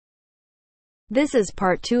This is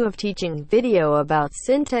part 2 of teaching video about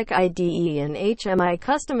Syntec IDE and HMI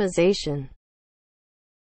customization.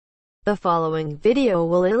 The following video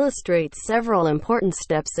will illustrate several important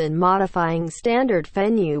steps in modifying standard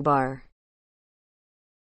fenubar.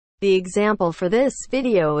 The example for this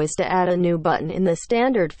video is to add a new button in the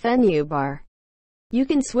standard fenubar. You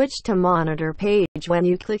can switch to monitor page when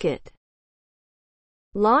you click it.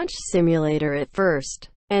 Launch simulator at first,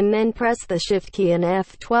 and then press the Shift key and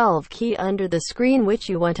F12 key under the screen which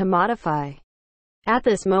you want to modify. At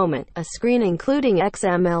this moment, a screen including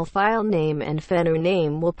XML file name and fenu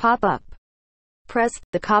name will pop up. Press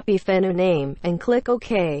the Copy Fenu Name and click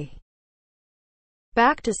OK.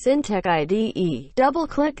 Back to Syntec IDE,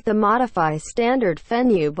 double-click the Modify Standard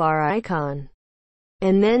Fenubar icon.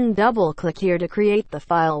 And then double-click here to create the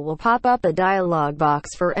file. Will pop up a dialog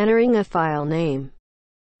box for entering a file name.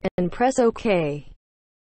 And press OK.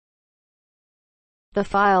 The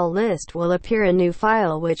file list will appear a new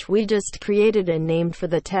file which we just created and named for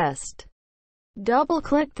the test.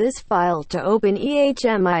 Double-click this file to open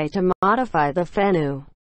EHMI to modify the fenu.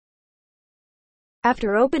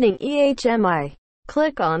 After opening EHMI,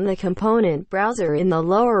 click on the component browser in the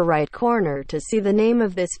lower right corner to see the name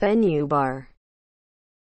of this fenubar.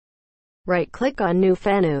 Right-click on New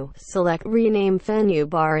Fenu, select Rename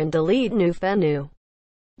Fenubar and delete New Fenu.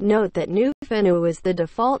 Note that New Fenu is the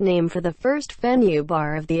default name for the first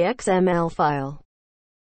fenubar of the XML file.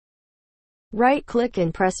 Right-click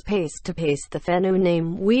and press Paste to paste the fenu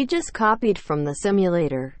name we just copied from the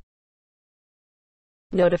simulator.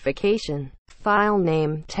 Notification. File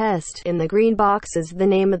name, test, in the green box is the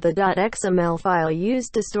name of the .xml file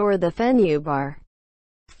used to store the fenubar.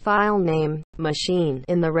 File name, machine,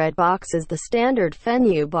 in the red box is the standard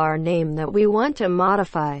fenubar name that we want to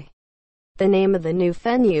modify. The name of the new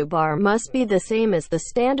fenubar must be the same as the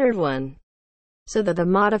standard one, so that the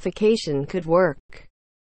modification could work.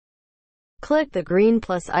 Click the green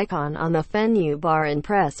plus icon on the fenubar and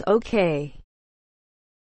press OK.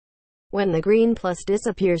 When the green plus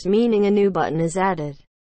disappears, meaning a new button is added.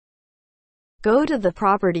 Go to the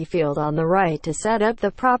property field on the right to set up the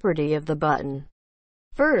property of the button.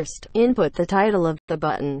 First, input the title of the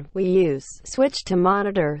button we use. Switch to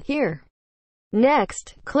monitor here.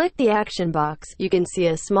 Next, click the action box. You can see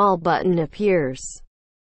a small button appears.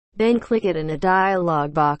 Then click it and a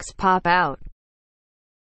dialog box pop out.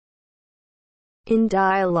 In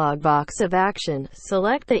dialog box of action,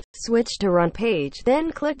 select the Switch to Run page,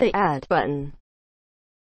 then click the Add button.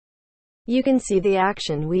 You can see the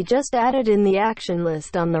action we just added in the action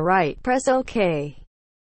list on the right. Press OK.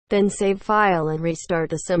 Then save file and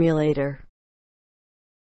restart the simulator.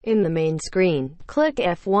 In the main screen, click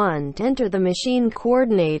F1 to enter the machine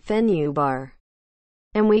coordinate fenubar.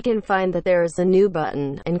 And we can find that there is a new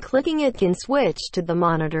button, and clicking it can switch to the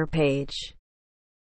monitor page.